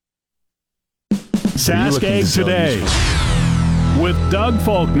Sask Ag Today with Doug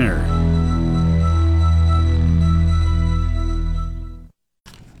Faulkner.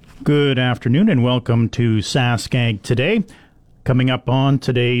 Good afternoon and welcome to Sask Ag Today. Coming up on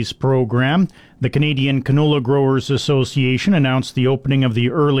today's program, the Canadian Canola Growers Association announced the opening of the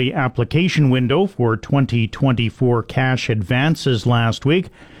early application window for 2024 cash advances last week.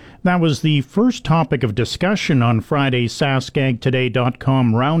 That was the first topic of discussion on Friday's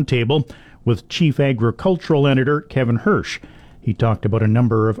SaskAgToday.com roundtable with Chief Agricultural Editor Kevin Hirsch. He talked about a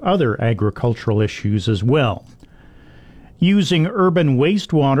number of other agricultural issues as well. Using urban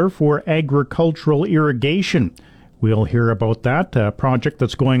wastewater for agricultural irrigation. We'll hear about that, a project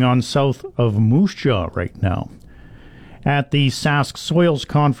that's going on south of Moose Jaw right now. At the Sask Soils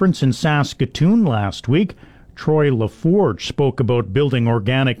Conference in Saskatoon last week, Troy LaForge spoke about building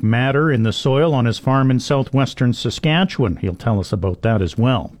organic matter in the soil on his farm in southwestern Saskatchewan. He'll tell us about that as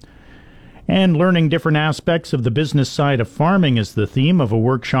well. And learning different aspects of the business side of farming is the theme of a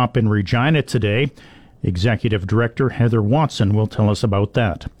workshop in Regina today. Executive Director Heather Watson will tell us about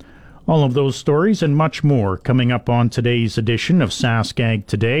that. All of those stories and much more coming up on today's edition of Sask Ag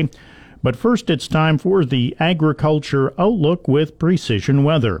Today. But first, it's time for the Agriculture Outlook with Precision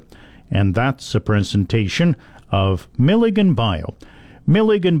Weather. And that's a presentation of Milligan Bio.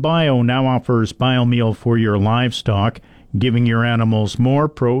 Milligan Bio now offers biomeal for your livestock, giving your animals more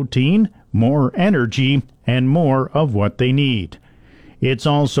protein, more energy, and more of what they need. It's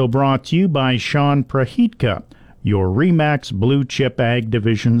also brought to you by Sean Prahitka, your RE/MAX Blue Chip Ag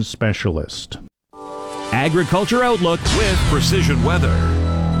Division Specialist. Agriculture Outlook with Precision Weather.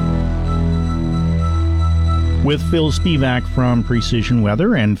 With Phil Spivak from Precision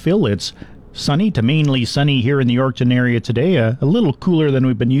Weather. And Phil, it's sunny to mainly sunny here in the Yorkton area today. A little cooler than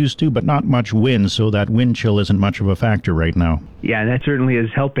we've been used to, but not much wind, so that wind chill isn't much of a factor right now. Yeah, that certainly is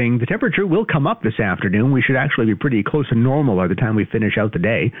helping. The temperature will come up this afternoon. We should actually be pretty close to normal by the time we finish out the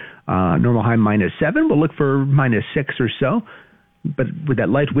day. Normal high -7. We'll look for -6 or so. But with that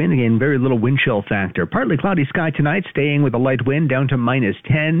light wind, again, very little wind chill factor. Partly cloudy sky tonight, staying with a light wind down to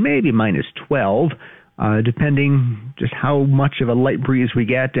 -10, maybe -12. Depending just how much of a light breeze we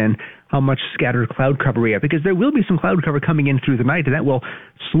get and how much scattered cloud cover we have, because there will be some cloud cover coming in through the night, and that will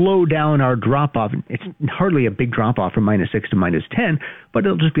slow down our drop-off. It's hardly a big drop-off from -6 to -10, but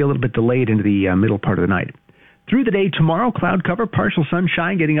it'll just be a little bit delayed into the middle part of the night. Through the day tomorrow, cloud cover, partial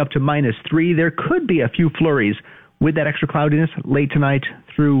sunshine getting up to -3. There could be a few flurries with that extra cloudiness late tonight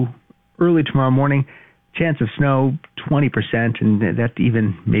through early tomorrow morning. Chance of snow, 20%, and that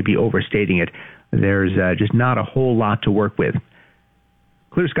even may be overstating it. There's just not a whole lot to work with.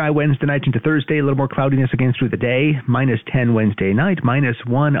 Clear sky Wednesday night into Thursday, a little more cloudiness again through the day, -10 Wednesday night,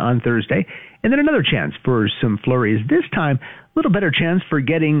 -1 on Thursday, and then another chance for some flurries. This time, a little better chance for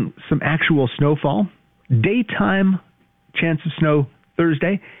getting some actual snowfall. Daytime chance of snow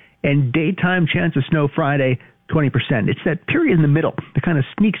Thursday, and daytime chance of snow Friday, 20%. It's that period in the middle that kind of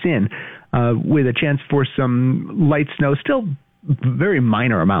sneaks in with a chance for some light snow, still very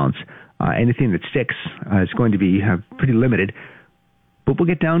minor amounts. Anything that sticks is going to be pretty limited. But we'll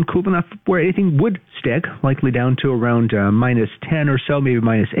get down cool enough where anything would stick, likely down to around -10 or so, maybe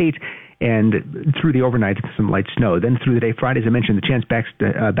 -8, and through the overnight, some light snow. Then through the day, Friday, as I mentioned, the chance back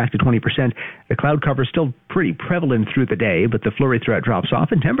to 20%. The cloud cover is still pretty prevalent through the day, but the flurry threat drops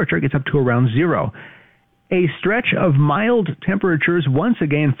off, and temperature gets up to around 0. A stretch of mild temperatures once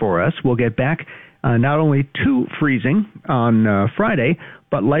again for us. We'll get back not only to freezing on Friday,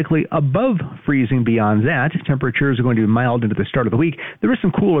 but likely above freezing beyond that. Temperatures are going to be mild into the start of the week. There is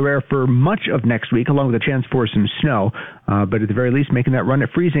some cooler air for much of next week, along with a chance for some snow. But at the very least, making that run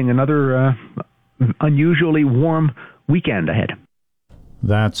at freezing, another unusually warm weekend ahead.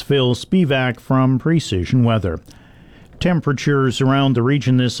 That's Phil Spivak from Precision Weather. Temperatures around the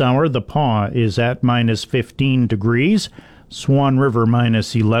region this hour. The Paw is at -15 degrees. Swan River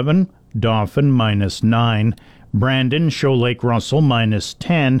 -11. Dauphin -9. Brandon, Shoal Lake Russell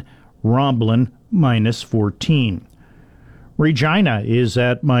 -10, Roblin -14. Regina is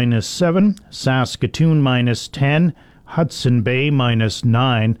at -7, Saskatoon -10, Hudson Bay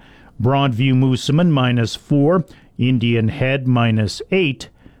 -9, Broadview Moosomin -4, Indian Head -8,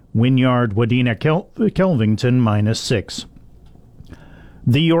 Wynyard Wadena Kelvington -6.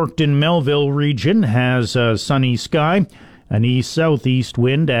 The Yorkton Melville region has a sunny sky, an east-southeast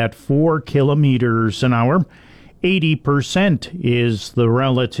wind at 4 kilometers an hour. 80% is the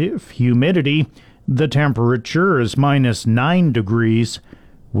relative humidity. The temperature is -9 degrees.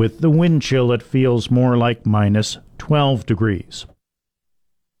 With the wind chill, it feels more like -12 degrees.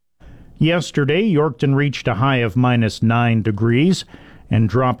 Yesterday, Yorkton reached a high of -9 degrees, and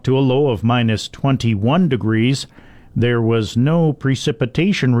dropped to a low of minus 21 degrees. There was no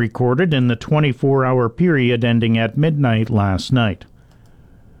precipitation recorded in the 24-hour period ending at midnight last night.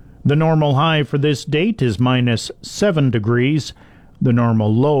 The normal high for this date is minus 7 degrees. The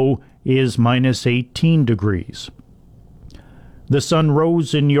normal low is minus 18 degrees. The sun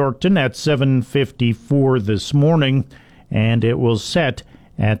rose in Yorkton at 7:54 this morning, and it will set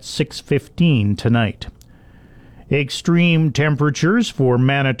at 6:15 tonight. Extreme temperatures for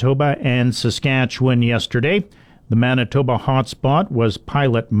Manitoba and Saskatchewan yesterday. The Manitoba hotspot was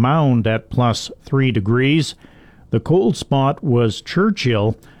Pilot Mound at plus 3 degrees. The cold spot was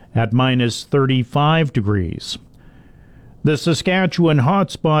Churchill at minus 35 degrees. The Saskatchewan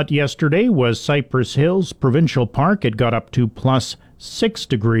hotspot yesterday was Cypress Hills Provincial Park. It got up to plus 6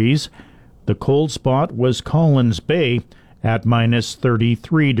 degrees. The cold spot was Collins Bay at minus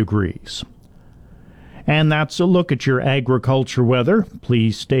 33 degrees. And that's a look at your agriculture weather.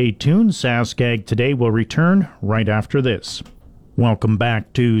 Please stay tuned. Sask Ag Today will return right after this. Welcome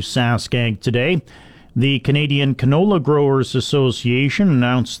back to Sask Ag Today. The Canadian Canola Growers Association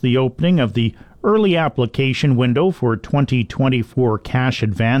announced the opening of the early application window for 2024 cash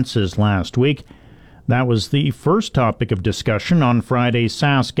advances last week. That was the first topic of discussion on Friday's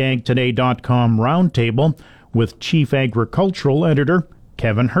SaskAgToday.com roundtable with Chief Agricultural Editor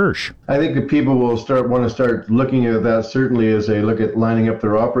Kevin Hirsch. I think that people will want to start looking at that, certainly as they look at lining up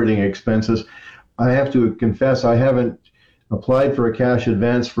their operating expenses. I have to confess, I haven't applied for a cash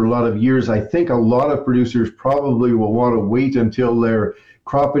advance for a lot of years. I think a lot of producers probably will want to wait until their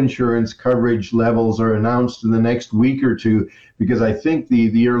crop insurance coverage levels are announced in the next week or two, because I think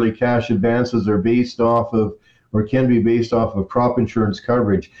the early cash advances are based off of, or can be based off of, crop insurance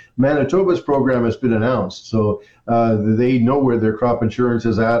coverage. Manitoba's program has been announced, so they know where their crop insurance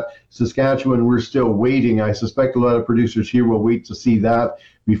is at. Saskatchewan, we're still waiting. I suspect a lot of producers here will wait to see that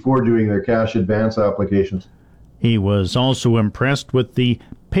before doing their cash advance applications. He was also impressed with the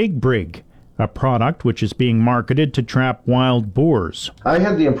pig brig, a product which is being marketed to trap wild boars. I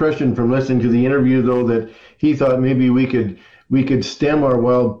had the impression from listening to the interview, though, that he thought maybe we could stem our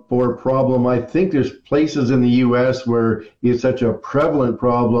wild boar problem. I think there's places in the U.S. where it's such a prevalent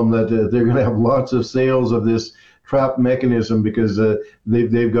problem that they're going to have lots of sales of this trap mechanism, because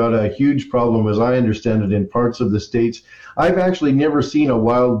they've got a huge problem, as I understand it, in parts of the states. I've actually never seen a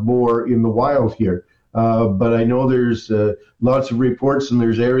wild boar in the wild here. But I know there's lots of reports, and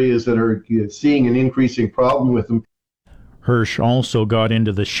there's areas that are seeing an increasing problem with them. Hirsch also got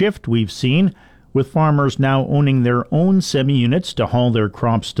into the shift we've seen, with farmers now owning their own semi-units to haul their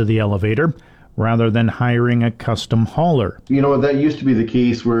crops to the elevator, rather than hiring a custom hauler. You know, that used to be the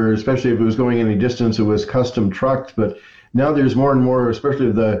case where, especially if it was going any distance, it was custom trucked, but now there's more and more,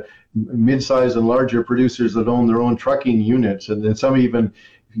 especially the mid-sized and larger producers that own their own trucking units, and then some even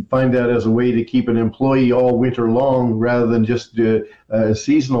find that as a way to keep an employee all winter long rather than just a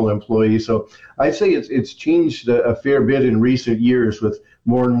seasonal employee. So I'd say it's changed a fair bit in recent years, with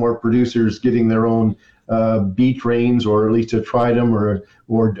more and more producers getting their own B trains, or at least a Tridem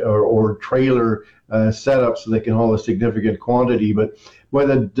or trailer setup, so they can haul a significant quantity. But boy,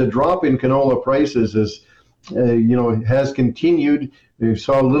 the drop in canola prices is has continued. We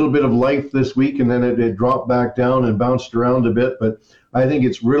saw a little bit of life this week, and then it dropped back down and bounced around a bit. But I think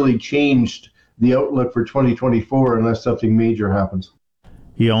it's really changed the outlook for 2024 unless something major happens.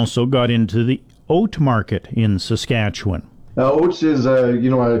 He also got into the oat market in Saskatchewan. Oats is,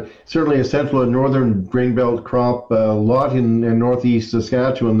 certainly a central and northern grain belt crop. A lot in northeast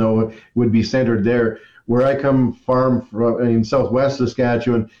Saskatchewan, though, would be centered there. Where I come farm from, in southwest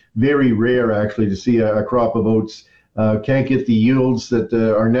Saskatchewan, very rare actually to see a crop of oats. Can't get the yields that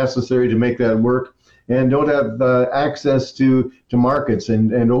are necessary to make that work, and don't have access to markets.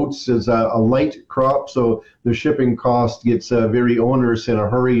 And oats is a light crop, so the shipping cost gets very onerous in a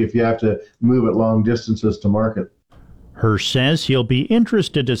hurry if you have to move it long distances to market. Hirsch says he'll be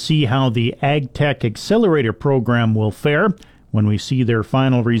interested to see how the AgTech Accelerator program will fare when we see their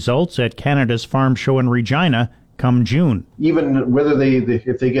final results at Canada's Farm Show in Regina come June. Even whether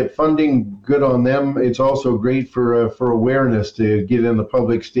if they get funding, good on them. It's also great for awareness to get in the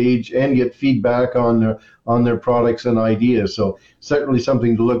public stage and get feedback on their products and ideas. So certainly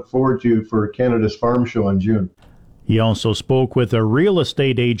something to look forward to for Canada's Farm Show in June. He also spoke with a real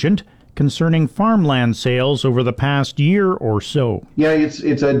estate agent concerning farmland sales over the past year or so. Yeah, it's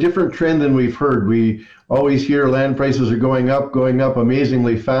a different trend than we've heard. We always hear land prices are going up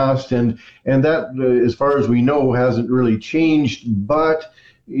amazingly fast, and that, as far as we know, hasn't really changed, but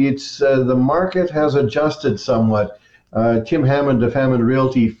it's the market has adjusted somewhat. Tim Hammond of Hammond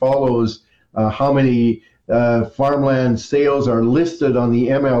Realty follows how many farmland sales are listed on the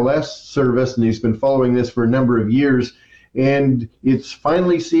MLS service, and he's been following this for a number of years. And it's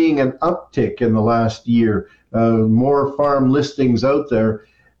finally seeing an uptick in the last year, more farm listings out there,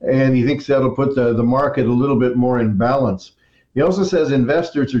 and he thinks that'll put the market a little bit more in balance. He also says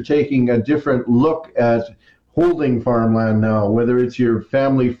investors are taking a different look at holding farmland now, whether it's your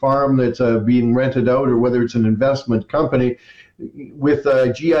family farm that's being rented out or whether it's an investment company. With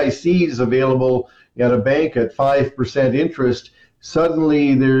GICs available at a bank at 5% interest,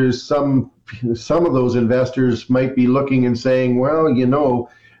 suddenly there's some of those investors might be looking and saying, well,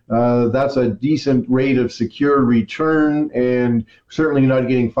 that's a decent rate of secure return, and certainly not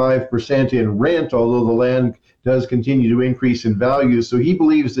getting 5% in rent, although the land does continue to increase in value. So he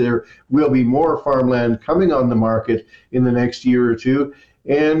believes there will be more farmland coming on the market in the next year or two.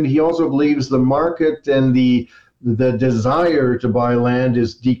 And he also believes the market and the desire to buy land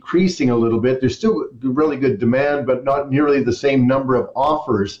is decreasing a little bit. There's still really good demand, but not nearly the same number of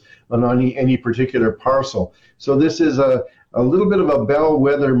offers on any particular parcel. So this is a little bit of a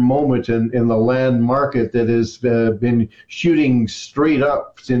bellwether moment in the land market that has been shooting straight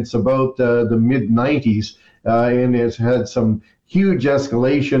up since about the mid-90s, and has had some huge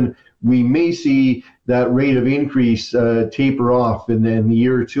escalation. We may see that rate of increase taper off in the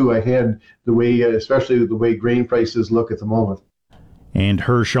year or two ahead, especially the way grain prices look at the moment. And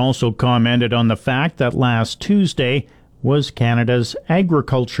Hirsch also commented on the fact that last Tuesday was Canada's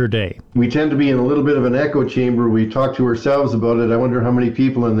Agriculture Day. We tend to be in a little bit of an echo chamber. We talk to ourselves about it. I wonder how many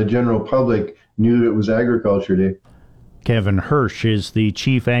people in the general public knew it was Agriculture Day. Kevin Hirsch is the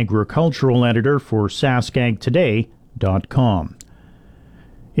Chief Agricultural Editor for SaskAgToday.com.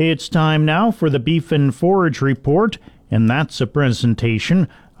 It's time now for the Beef and Forage Report, and that's a presentation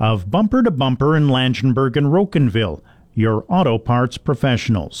of Bumper to Bumper in Langenburg and Rokenville, your auto parts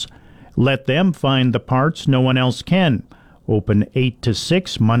professionals. Let them find the parts no one else can. Open 8 to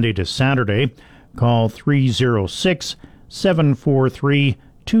 6 Monday to Saturday. Call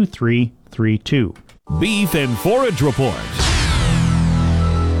 306-743-2332. Beef and Forage Report.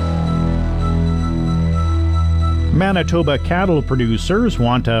 Manitoba cattle producers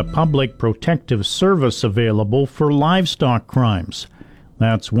want a public protective service available for livestock crimes.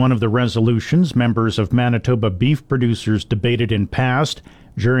 That's one of the resolutions members of Manitoba beef producers debated and passed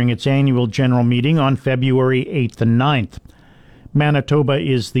during its annual general meeting on February 8th and 9th. Manitoba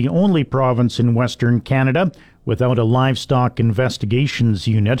is the only province in Western Canada without a livestock investigations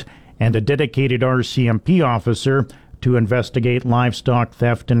unit and a dedicated RCMP officer to investigate livestock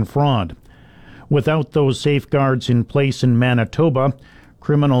theft and fraud. Without those safeguards in place in Manitoba,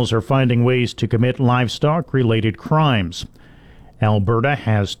 criminals are finding ways to commit livestock-related crimes. Alberta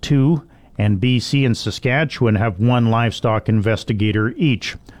has 2, and BC and Saskatchewan have 1 livestock investigator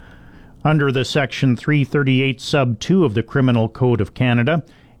each. Under the Section 338 Sub 2 of the Criminal Code of Canada,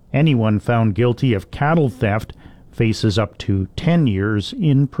 anyone found guilty of cattle theft faces up to 10 years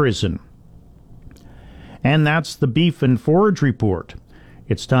in prison. And that's the Beef and Forage Report.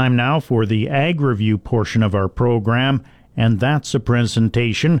 It's time now for the Ag Review portion of our program, and that's a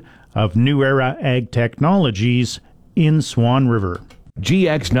presentation of New Era Ag Technologies in Swan River.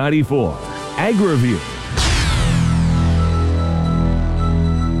 GX94 Ag Review.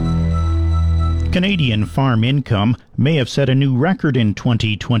 Canadian farm income may have set a new record in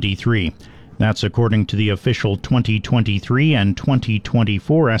 2023. That's according to the official 2023 and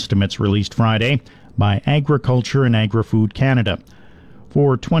 2024 estimates released Friday by Agriculture and Agri-Food Canada.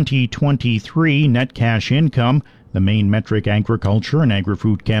 For 2023, net cash income, the main metric Agriculture and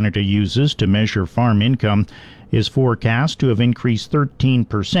Agri-Food Canada uses to measure farm income, is forecast to have increased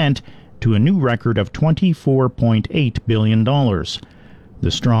 13% to a new record of $24.8 billion.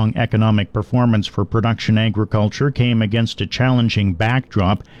 The strong economic performance for production agriculture came against a challenging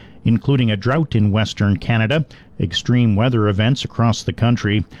backdrop, including a drought in Western Canada, extreme weather events across the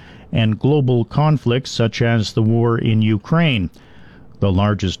country, and global conflicts such as the war in Ukraine. The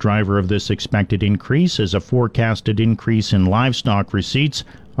largest driver of this expected increase is a forecasted increase in livestock receipts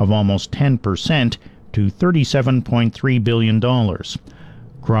of almost 10% to $37.3 billion.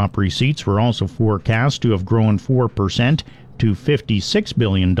 Crop receipts were also forecast to have grown 4% to $56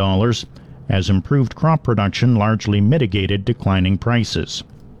 billion, as improved crop production largely mitigated declining prices.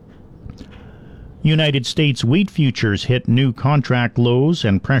 United States wheat futures hit new contract lows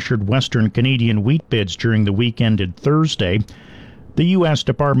and pressured Western Canadian wheat bids during the week ended Thursday. The U.S.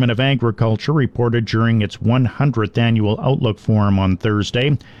 Department of Agriculture reported during its 100th annual Outlook Forum on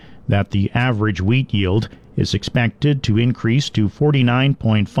Thursday that the average wheat yield is expected to increase to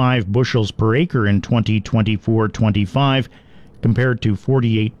 49.5 bushels per acre in 2024-25 compared to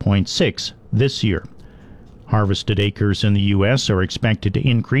 48.6 this year. Harvested acres in the U.S. are expected to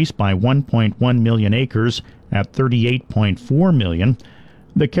increase by 1.1 million acres at 38.4 million.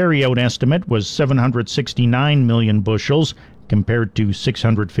 The carryout estimate was 769 million bushels compared to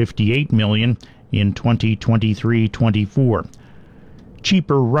 658 million in 2023-24.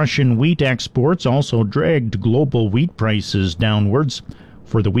 Cheaper Russian wheat exports also dragged global wheat prices downwards.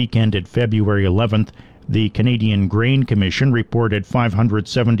 For the week ended February 11th, the Canadian Grain Commission reported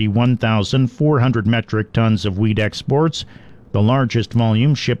 571,400 metric tons of wheat exports, the largest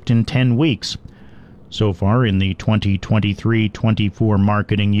volume shipped in 10 weeks. So far in the 2023-24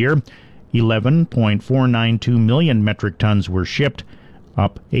 marketing year, 11.492 million metric tons were shipped,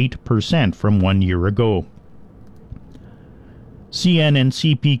 up 8% from 1 year ago. CN and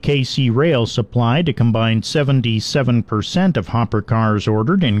CPKC Rail supplied a combined 77% of hopper cars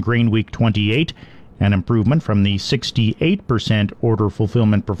ordered in Grain Week 28, an improvement from the 68% order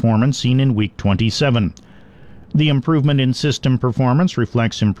fulfillment performance seen in Week 27. The improvement in system performance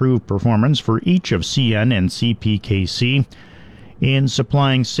reflects improved performance for each of CN and CPKC. In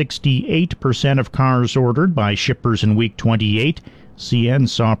supplying 68% of cars ordered by shippers in Week 28, CN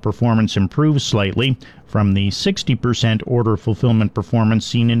saw performance improve slightly from the 60% order fulfillment performance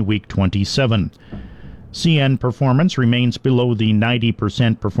seen in Week 27. CN performance remains below the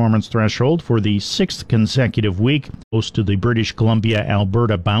 90% performance threshold for the sixth consecutive week, close to the British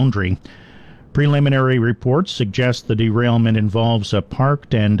Columbia-Alberta boundary. Preliminary reports suggest the derailment involves a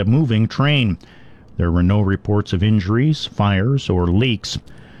parked and moving train. There were no reports of injuries, fires, or leaks.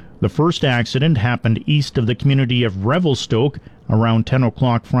 The first accident happened east of the community of Revelstoke around 10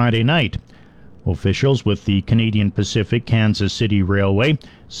 o'clock Friday night. Officials with the Canadian Pacific Kansas City Railway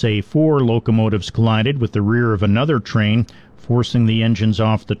say 4 locomotives collided with the rear of another train, forcing the engines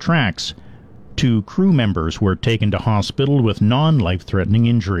off the tracks. 2 crew members were taken to hospital with non-life-threatening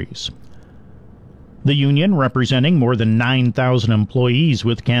injuries. The union, representing more than 9,000 employees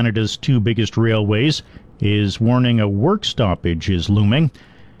with Canada's 2 biggest railways, is warning a work stoppage is looming.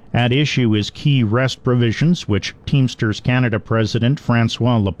 At issue is key rest provisions, which Teamsters Canada President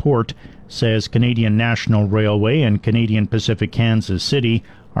Francois Laporte says Canadian National Railway and Canadian Pacific Kansas City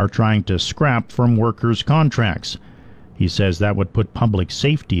are trying to scrap from workers' contracts. He says that would put public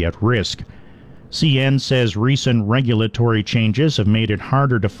safety at risk. CN says recent regulatory changes have made it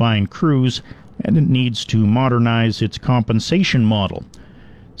harder to find crews, and it needs to modernize its compensation model.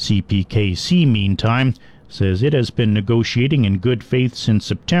 CPKC, meantime, says it has been negotiating in good faith since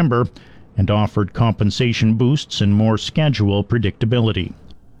September and offered compensation boosts and more schedule predictability.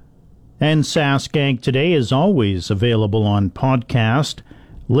 And Sask Ag Today is always available on podcast.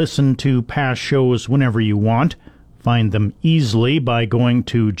 Listen to past shows whenever you want. Find them easily by going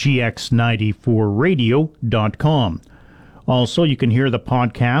to GX94radio.com. Also, you can hear the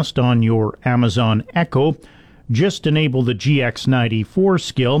podcast on your Amazon Echo. Just enable the GX94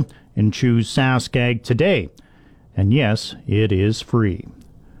 skill and choose Sask Ag Today. And yes, it is free.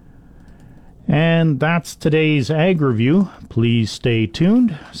 And that's today's Ag Review. Please stay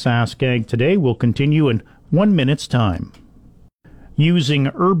tuned. Sask Ag Today will continue in 1 minute's time.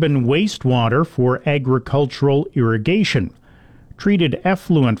 Using urban wastewater for agricultural irrigation. Treated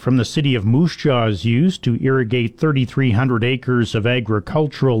effluent from the city of Moose Jaw is used to irrigate 3,300 acres of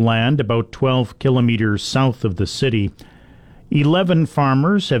agricultural land about 12 kilometers south of the city. 11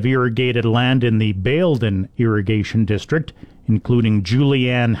 farmers have irrigated land in the Baildon Irrigation District, including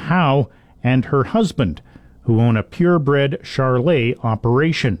Julianne Howe and her husband, who own a purebred Charolais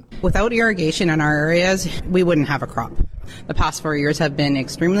operation. Without irrigation in our areas, we wouldn't have a crop. The past 4 years have been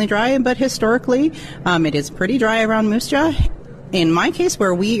extremely dry, but historically, it is pretty dry around Moose Jaw. In my case,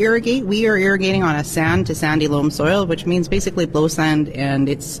 where we irrigate, we are irrigating on a sand to sandy loam soil, which means basically blow sand, and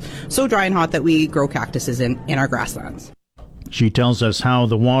it's so dry and hot that we grow cactuses in our grasslands. She tells us how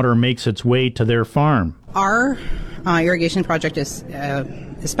the water makes its way to their farm. Our irrigation project is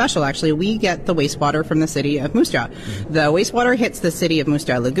special, actually. We get the wastewater from the city of Moose Jaw. The wastewater hits the city of Moose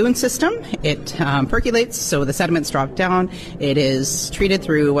Jaw lagoon system. It percolates, so the sediments drop down. It is treated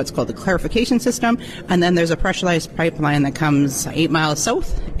through what's called the clarification system, and then there's a pressurized pipeline that comes 8 miles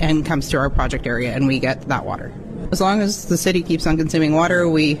south and comes to our project area, and we get that water. As long as the city keeps on consuming water,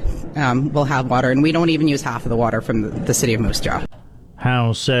 we will have water, and we don't even use half of the water from the city of Moose Jaw.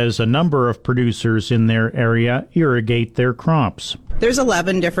 Howe says a number of producers in their area irrigate their crops. There's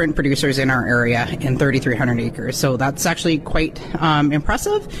 11 different producers in our area in 3,300 acres, so that's actually quite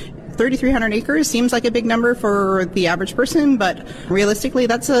impressive. 3,300 acres seems like a big number for the average person, but realistically,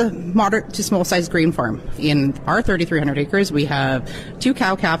 that's a moderate to small-sized grain farm. In our 3,300 acres, we have 2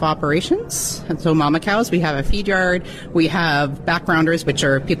 cow-calf operations, and so mama cows. We have a feed yard. We have backgrounders, which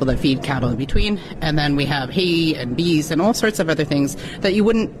are people that feed cattle in between, and then we have hay and bees and all sorts of other things that you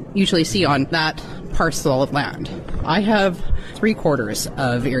wouldn't usually see on that parcel of land. I have 3/4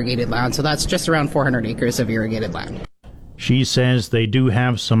 of irrigated land, so that's just around 400 acres of irrigated land. She says they do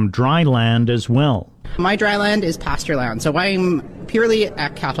have some dry land as well. My dry land is pasture land, so I'm purely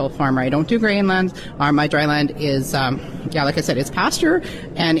a cattle farmer. I don't do grain land. My dry land is, like I said, it's pasture,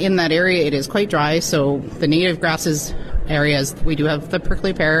 and in that area it is quite dry, so the native grasses areas, we do have the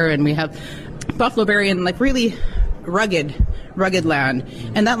prickly pear, and we have buffalo berry, and like really rugged land,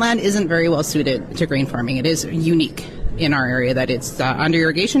 and that land isn't very well suited to grain farming. It is unique in our area that it's under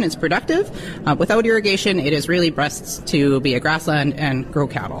irrigation, it's productive. Without irrigation, it is really best to be a grassland and grow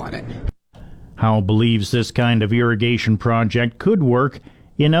cattle on it. Howe believes this kind of irrigation project could work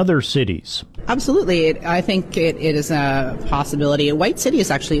in other cities. Absolutely. I think it is a possibility. White City has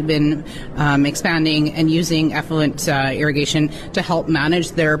actually been expanding and using effluent irrigation to help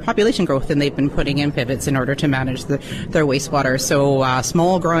manage their population growth, and they've been putting in pivots in order to manage their wastewater. So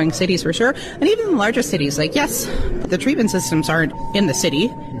small growing cities for sure, and even the larger cities, like yes, the treatment systems aren't in the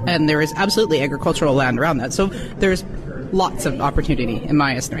city, and there is absolutely agricultural land around that. So there's lots of opportunity in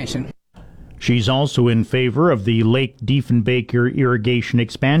my estimation. She's also in favor of the Lake Diefenbaker irrigation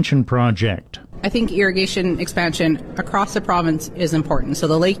expansion project. I think irrigation expansion across the province is important. So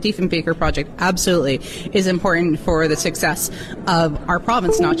the Lake Diefenbaker project absolutely is important for the success of our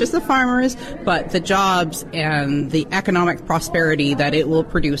province, not just the farmers, but the jobs and the economic prosperity that it will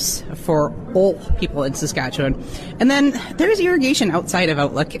produce for all people in Saskatchewan. And then there's irrigation outside of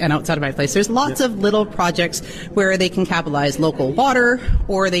Outlook and outside of my place. There's lots of little projects where they can capitalize local water,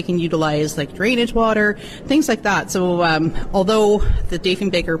 or they can utilize like drainage water, things like that. So although the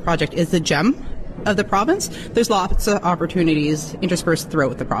Diefenbaker project is the gem of the province, there's lots of opportunities interspersed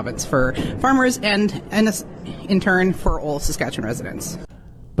throughout the province for farmers and in turn for all Saskatchewan residents.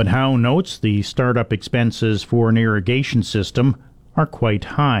 But Howe notes the startup expenses for an irrigation system are quite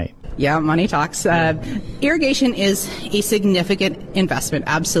high. Yeah, money talks. Irrigation is a significant investment,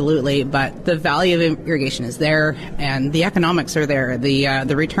 absolutely, but the value of irrigation is there, and the economics are there.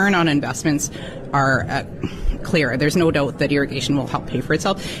 The return on investments are clear. There's no doubt that irrigation will help pay for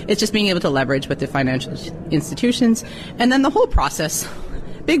itself. It's just being able to leverage with the financial institutions, and then the whole process.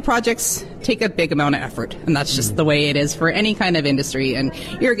 Big projects take a big amount of effort, and that's just the way it is for any kind of industry, and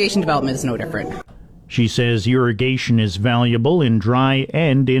irrigation development is no different. She says irrigation is valuable in dry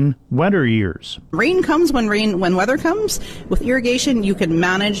and in wetter years. Rain comes when weather comes. With irrigation, you can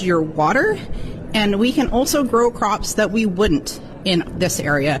manage your water, and we can also grow crops that we wouldn't in this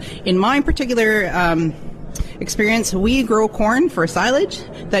area. In my particular experience, we grow corn for silage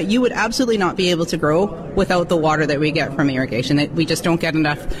that you would absolutely not be able to grow without the water that we get from irrigation. We just don't get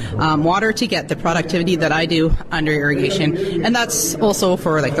enough water to get the productivity that I do under irrigation. And that's also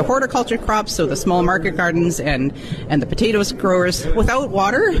for like the horticulture crops, so the small market gardens and the potatoes growers. Without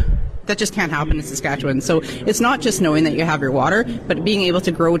water, that just can't happen in Saskatchewan. So it's not just knowing that you have your water, but being able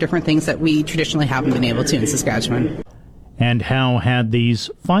to grow different things that we traditionally haven't been able to in Saskatchewan. And Howe had these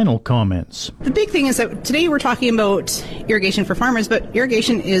final comments. The big thing is that today we're talking about irrigation for farmers, but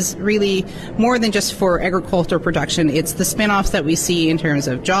irrigation is really more than just for agricultural production. It's the spin-offs that we see in terms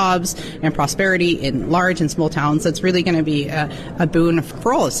of jobs and prosperity in large and small towns. That's really going to be a boon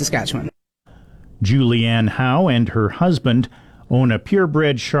for all of Saskatchewan. Julianne Howe and her husband own a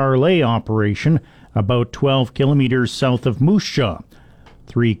purebred Charolais operation about 12 kilometers south of Moose Jaw.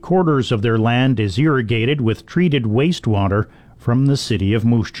 3/4 of their land is irrigated with treated wastewater from the city of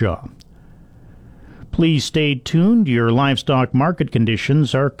Moose Jaw. Please stay tuned. Your livestock market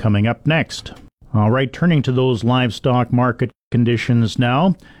conditions are coming up next. All right, turning to those livestock market conditions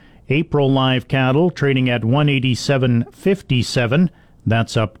now. April live cattle trading at 187.57.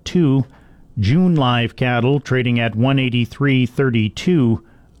 That's up 2. June live cattle trading at 183.32,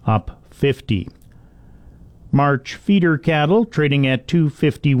 up 50. March feeder cattle trading at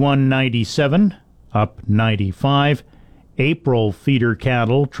 251.97, up 95. April feeder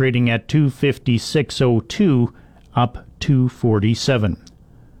cattle trading at 256.02, up 247.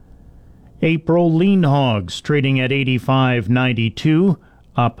 April lean hogs trading at 85.92,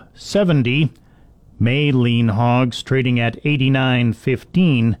 up 70. May lean hogs trading at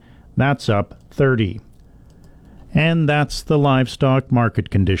 89.15, that's up 30. And that's the livestock market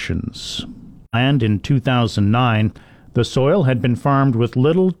conditions. And in 2009, the soil had been farmed with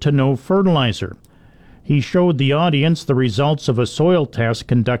little to no fertilizer. He showed the audience the results of a soil test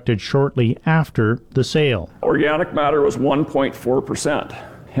conducted shortly after the sale. Organic matter was 1.4%.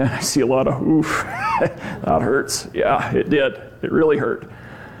 And I see a lot of, oof, that hurts. Yeah, it did. It really hurt.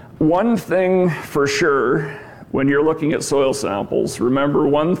 One thing for sure, when you're looking at soil samples, remember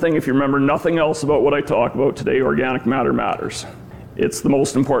one thing, if you remember nothing else about what I talk about today, organic matter matters. It's the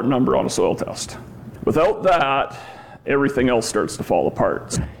most important number on a soil test. Without that, everything else starts to fall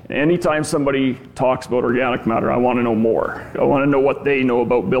apart. Anytime somebody talks about organic matter, I want to know more. I want to know what they know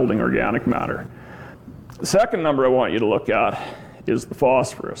about building organic matter. The second number I want you to look at is the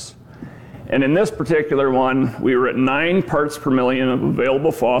phosphorus. And in this particular one, we were at 9 parts per million of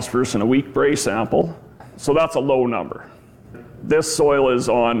available phosphorus in a weak bray sample. So that's a low number. This soil is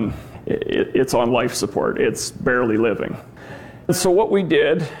on, it's on life support. It's barely living. And so what we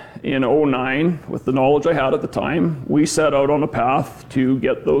did in 2009, with the knowledge I had at the time, we set out on a path to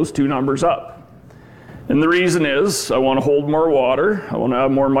get those two numbers up. And the reason is I want to hold more water, I want to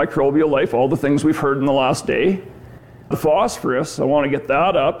have more microbial life, all the things we've heard in the last day. The phosphorus, I want to get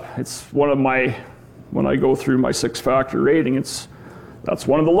that up. It's one of my, when I go through my 6-factor rating, that's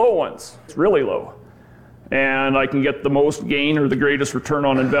one of the low ones. It's really low. And I can get the most gain or the greatest return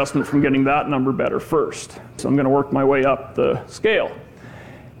on investment from getting that number better first. So I'm going to work my way up the scale.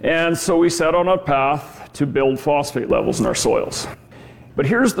 And so we set on a path to build phosphate levels in our soils. But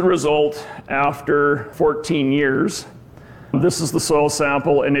here's the result after 14 years. This is the soil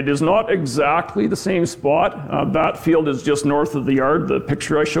sample, and it is not exactly the same spot. That field is just north of the yard, the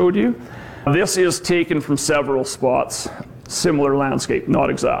picture I showed you. This is taken from several spots, similar landscape, not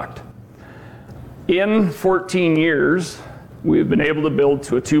exact. In 14 years, we've been able to build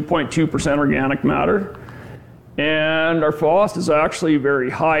to a 2.2% organic matter. And our phos is actually very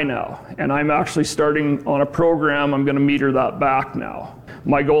high now. And I'm actually starting on a program, I'm going to meter that back now.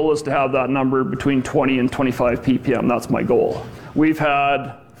 My goal is to have that number between 20 and 25 ppm. That's my goal. We've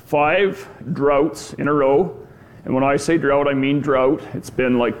had 5 droughts in a row. And when I say drought, I mean drought. It's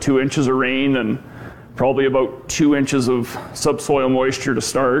been like 2 inches of rain and probably about 2 inches of subsoil moisture to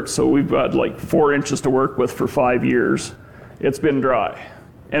start. So we've got like 4 inches to work with for 5 years. It's been dry.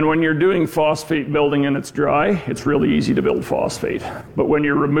 And when you're doing phosphate building and it's dry, it's really easy to build phosphate. But when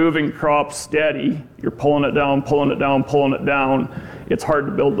you're removing crops steady, you're pulling it down, pulling it down, pulling it down, it's hard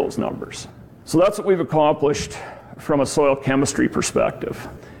to build those numbers. So that's what we've accomplished from a soil chemistry perspective.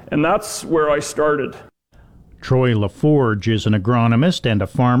 And that's where I started. Troy LaForge is an agronomist and a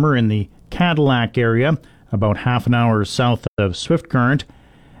farmer in the Cadillac area, about half an hour south of Swift Current.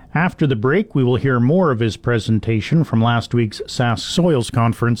 After the break, we will hear more of his presentation from last week's Sask Soils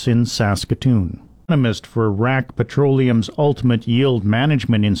Conference in Saskatoon. Economist for RAC Petroleum's Ultimate Yield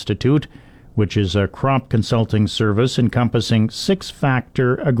Management Institute, which is a crop consulting service encompassing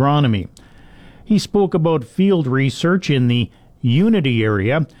 6-factor agronomy. He spoke about field research in the Unity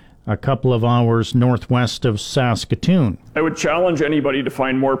area, a couple of hours northwest of Saskatoon. I would challenge anybody to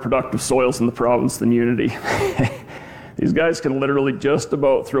find more productive soils in the province than Unity. These guys can literally just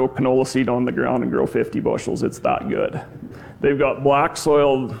about throw canola seed on the ground and grow 50 bushels. It's that good. They've got black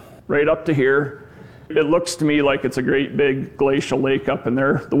soil right up to here. It looks to me like it's a great big glacial lake up in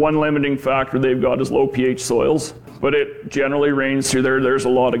there. The one limiting factor they've got is low pH soils, but it generally rains through there. There's a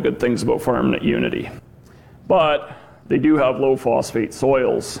lot of good things about farming at Unity. But they do have low phosphate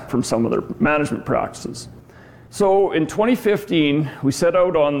soils from some of their management practices. So in 2015, we set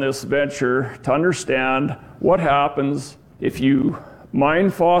out on this venture to understand what happens if you mine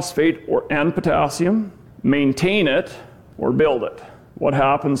phosphate and potassium, maintain it, or build it. What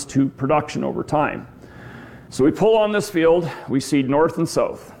happens to production over time? So we pull on this field, we seed north and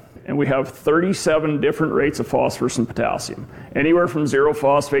south, and we have 37 different rates of phosphorus and potassium. Anywhere from 0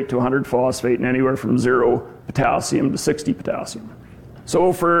 phosphate to 100 phosphate, and anywhere from 0 potassium to 60 potassium.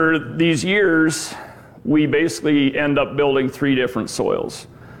 So for these years, we basically end up building 3 different soils.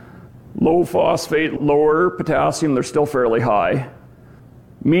 Low phosphate, lower potassium, they're still fairly high.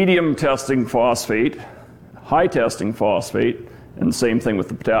 Medium testing phosphate, high testing phosphate, and same thing with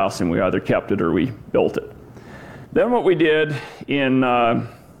the potassium. We either kept it or we built it. Then what we did in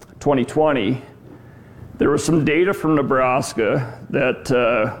 2020, there was some data from Nebraska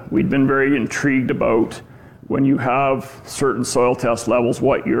that we'd been very intrigued about when you have certain soil test levels,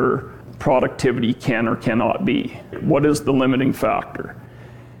 what your productivity can or cannot be. What is the limiting factor?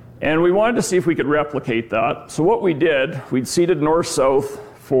 And we wanted to see if we could replicate that. So what we did, we'd seeded north-south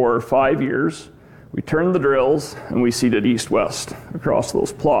for 5 years. We turned the drills and we seeded east-west across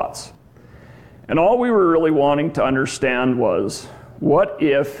those plots. And all we were really wanting to understand was, what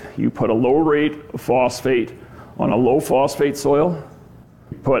if you put a low rate of phosphate on a low phosphate soil,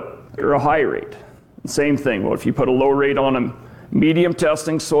 or a high rate? Same thing. Well, if you put a low rate on a medium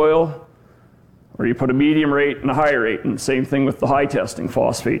testing soil, or you put a medium rate and a high rate, and same thing with the high testing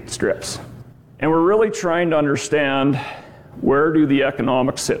phosphate strips. And we're really trying to understand, where do the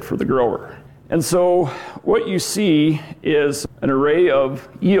economics sit for the grower? And so what you see is an array of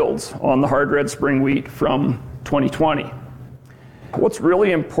yields on the hard red spring wheat from 2020. What's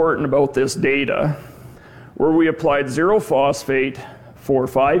really important about this data, where we applied zero phosphate for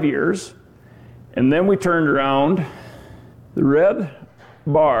 5 years, and then we turned around, the red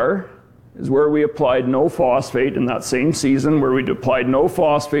bar is where we applied no phosphate in that same season, where we applied no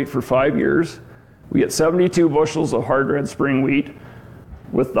phosphate for 5 years. We get 72 bushels of hard red spring wheat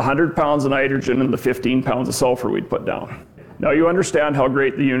with the 100 pounds of nitrogen and the 15 pounds of sulfur we'd put down. Now you understand how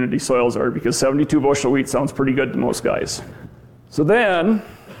great the Unity soils are, because 72 bushel wheat sounds pretty good to most guys. So then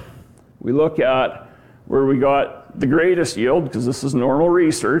we look at where we got the greatest yield, because this is normal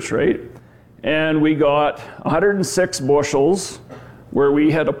research, right? And we got 106 bushels where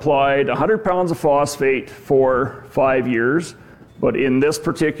we had applied 100 pounds of phosphate for 5 years, but in this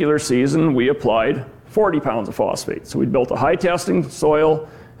particular season we applied 40 pounds of phosphate. So we built a high testing soil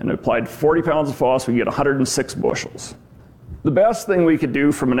and applied 40 pounds of phosphate, we get 106 bushels. The best thing we could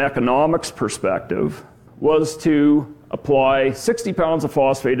do from an economics perspective was to apply 60 pounds of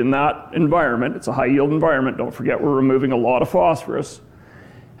phosphate in that environment. It's a high yield environment, don't forget we're removing a lot of phosphorus.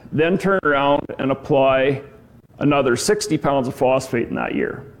 Then turn around and apply another 60 pounds of phosphate in that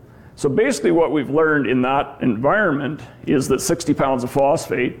year. So basically what we've learned in that environment is that 60 pounds of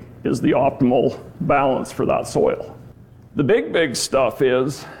phosphate is the optimal balance for that soil. The big stuff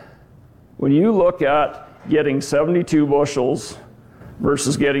is, when you look at getting 72 bushels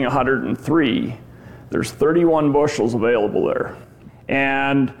versus getting 103, there's 31 bushels available there.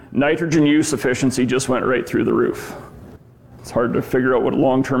 And nitrogen use efficiency just went right through the roof. It's hard to figure out what a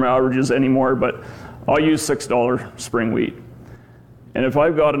long-term average is anymore, but I'll use $6 spring wheat. And if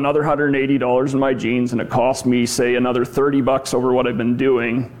I've got another $180 in my jeans and it costs me, say, another $30 over what I've been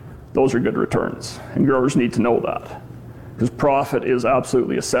doing, those are good returns. And growers need to know that, because profit is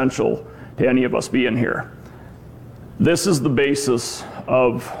absolutely essential to any of us being here. This is the basis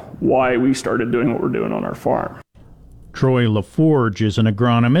of why we started doing what we're doing on our farm. Troy LaForge is an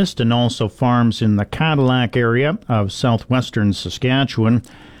agronomist and also farms in the Cadillac area of southwestern Saskatchewan.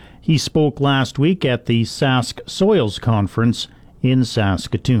 He spoke last week at the Sask Soils Conference in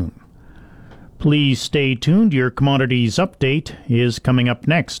Saskatoon. Please stay tuned. Your Commodities Update is coming up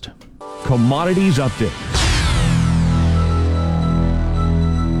next. Commodities Update.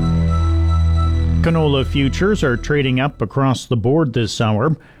 Canola futures are trading up across the board this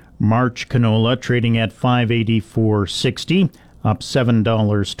hour. March canola trading at $584.60, up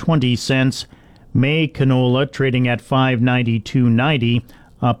 $7.20. May canola trading at $592.90,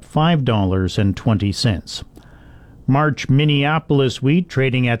 up $5.20. March Minneapolis wheat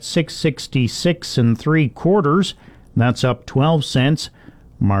trading at $666 3/4, that's up 12 cents.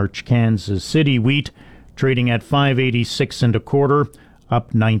 March Kansas City wheat trading at $586 1/4,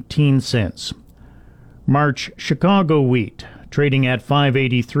 up 19 cents. March Chicago wheat trading at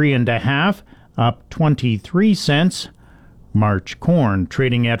 $583 1/2, up 23 cents. March corn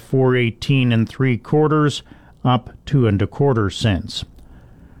trading at $418 3/4, up 2 1/4 cents.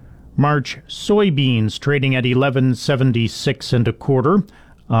 March soybeans trading at $11.76 1/4,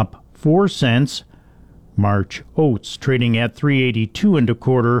 up 4 cents. March oats trading at $3.82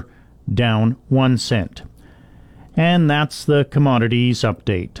 1/4, down 1 cent. And that's the Commodities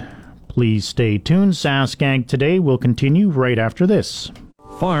Update. Please stay tuned. Sask Ag Today will continue right after this.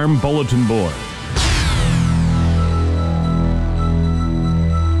 Farm Bulletin Board.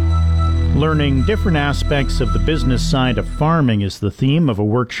 Learning different aspects of the business side of farming is the theme of a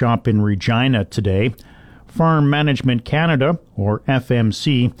workshop in Regina today. Farm Management Canada, or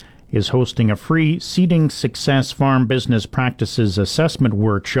FMC, is hosting a free Seeding Success Farm Business Practices Assessment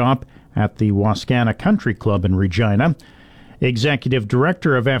workshop at the Wascana Country Club in Regina. Executive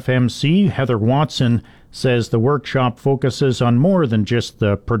Director of FMC, Heather Watson, says the workshop focuses on more than just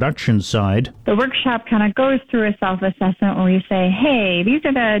the production side. The workshop kind of goes through a self-assessment where you say, hey, these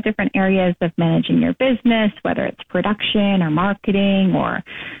are the different areas of managing your business, whether it's production or marketing or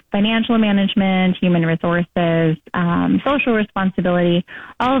financial management, human resources, social responsibility,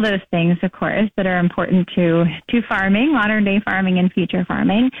 all of those things, of course, that are important to farming, modern-day farming and future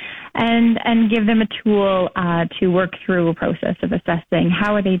farming, and give them a tool to work through a process of assessing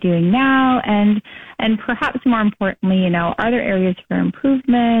how are they doing now, and perhaps more importantly, are there areas for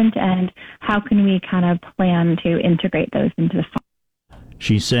improvement, and how can we kind of plan to integrate those into the farm.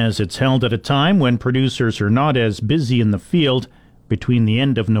 She says it's held at a time when producers are not as busy in the field between the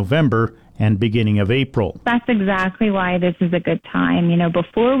end of November and beginning of April. That's exactly why this is a good time.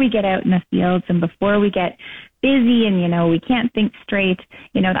 Before we get out in the fields and before we get busy and, we can't think straight,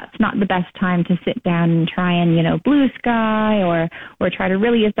 that's not the best time to sit down and try and, blue sky or try to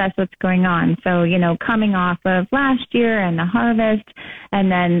really assess what's going on. So, coming off of last year and the harvest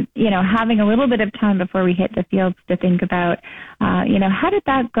and then, having a little bit of time before we hit the fields to think about, how did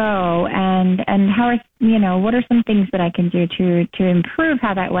that go and how are, what are some things that I can do to improve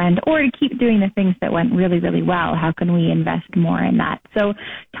how that went or to keep doing the things that went really, really well? How can we invest more in that? So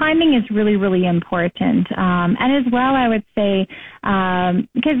timing is really, really important. And as well, I would say,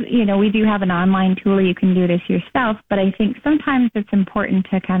 because, we do have an online tool, you can do this yourself, but I think sometimes it's important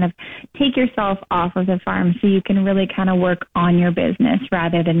to kind of take yourself off of the farm so you can really kind of work on your business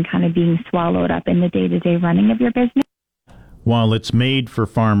rather than kind of being swallowed up in the day-to-day running of your business. While it's made for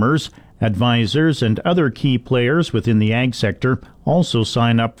farmers, advisors and other key players within the ag sector also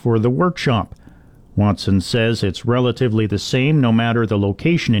sign up for the workshop. Watson says it's relatively the same no matter the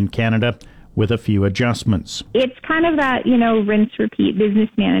location in Canada, with a few adjustments. It's kind of that, rinse, repeat. Business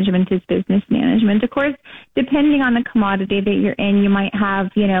management is business management. Of course, depending on the commodity that you're in, you might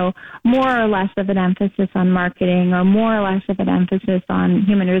have, more or less of an emphasis on marketing or more or less of an emphasis on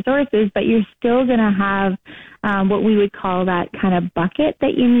human resources, but you're still going to have what we would call that kind of bucket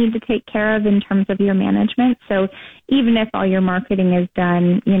that you need to take care of in terms of your management. So even if all your marketing is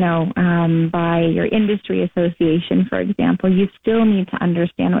done, by your industry association, for example, you still need to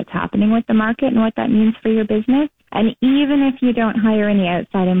understand what's happening with the market and what that means for your business. And even if you don't hire any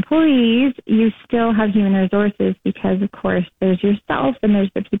outside employees, you still have human resources because, of course, there's yourself and there's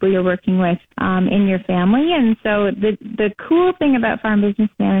the people you're working with in your family. And so the cool thing about farm business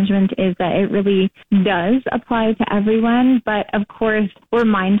management is that it really does apply to everyone. But, of course, we're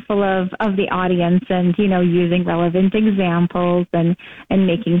mindful of the audience and, using relevant examples and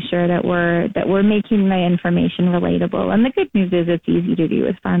making sure that we're making the information relatable. And the good news is it's easy to do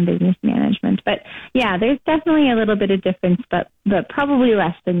with farm business management. But, yeah, there's definitely a little bit of difference, but probably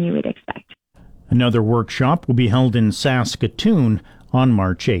less than you would expect. Another workshop will be held in Saskatoon on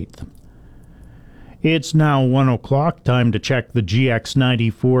March 8th. It's now 1 o'clock, time to check the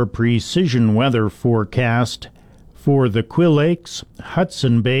GX94 precision weather forecast for the Quill Lakes,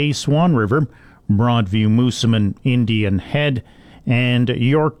 Hudson Bay, Swan River, Broadview, Moosomin, Indian Head, and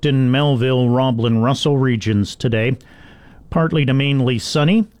Yorkton, Melville, Roblin, Russell regions today. Partly to mainly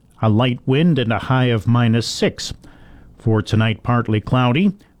sunny, a light wind and a high of -6. For tonight, partly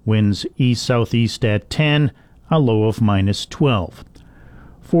cloudy, winds east-southeast at 10, a low of -12.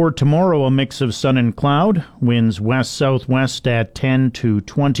 For tomorrow, a mix of sun and cloud, winds west-southwest at 10 to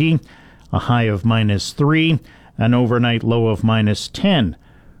 20, a high of -3, an overnight low of -10.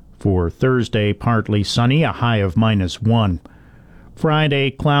 For Thursday, partly sunny, a high of -1.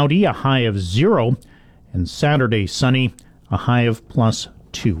 Friday, cloudy, a high of 0, and Saturday, sunny, a high of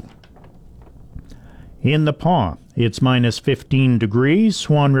 +2. In the Paw, it's -15 degrees,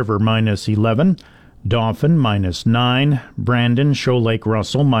 Swan River -11, Dauphin -9, Brandon, Shoal Lake,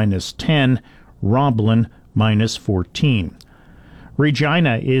 Russell -10, Roblin -14.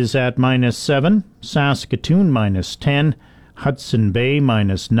 Regina is at -7, Saskatoon -10, Hudson Bay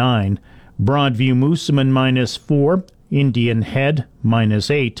 -9, Broadview, Moosomin -4, Indian Head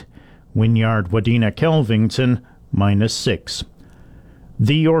 -8, Wynyard, Wadena, Kelvington -6.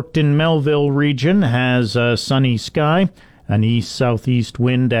 The Yorkton Melville region has a sunny sky, an east-southeast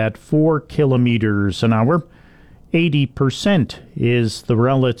wind at 4 kilometers an hour. 80% is the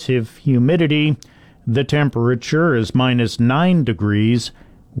relative humidity. The temperature is -9 degrees.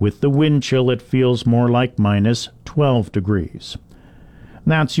 With the wind chill, it feels more like -12 degrees.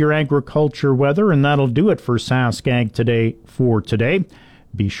 That's your agriculture weather, and that'll do it for Sask Ag Today for today.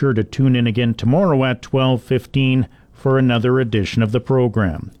 Be sure to tune in again tomorrow at 12:15 for another edition of the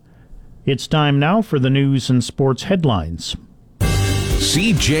program. It's time now for the news and sports headlines.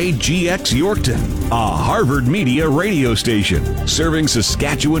 CJGX Yorkton, a Harvard Media radio station serving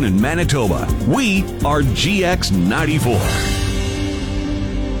Saskatchewan and Manitoba. We are GX94.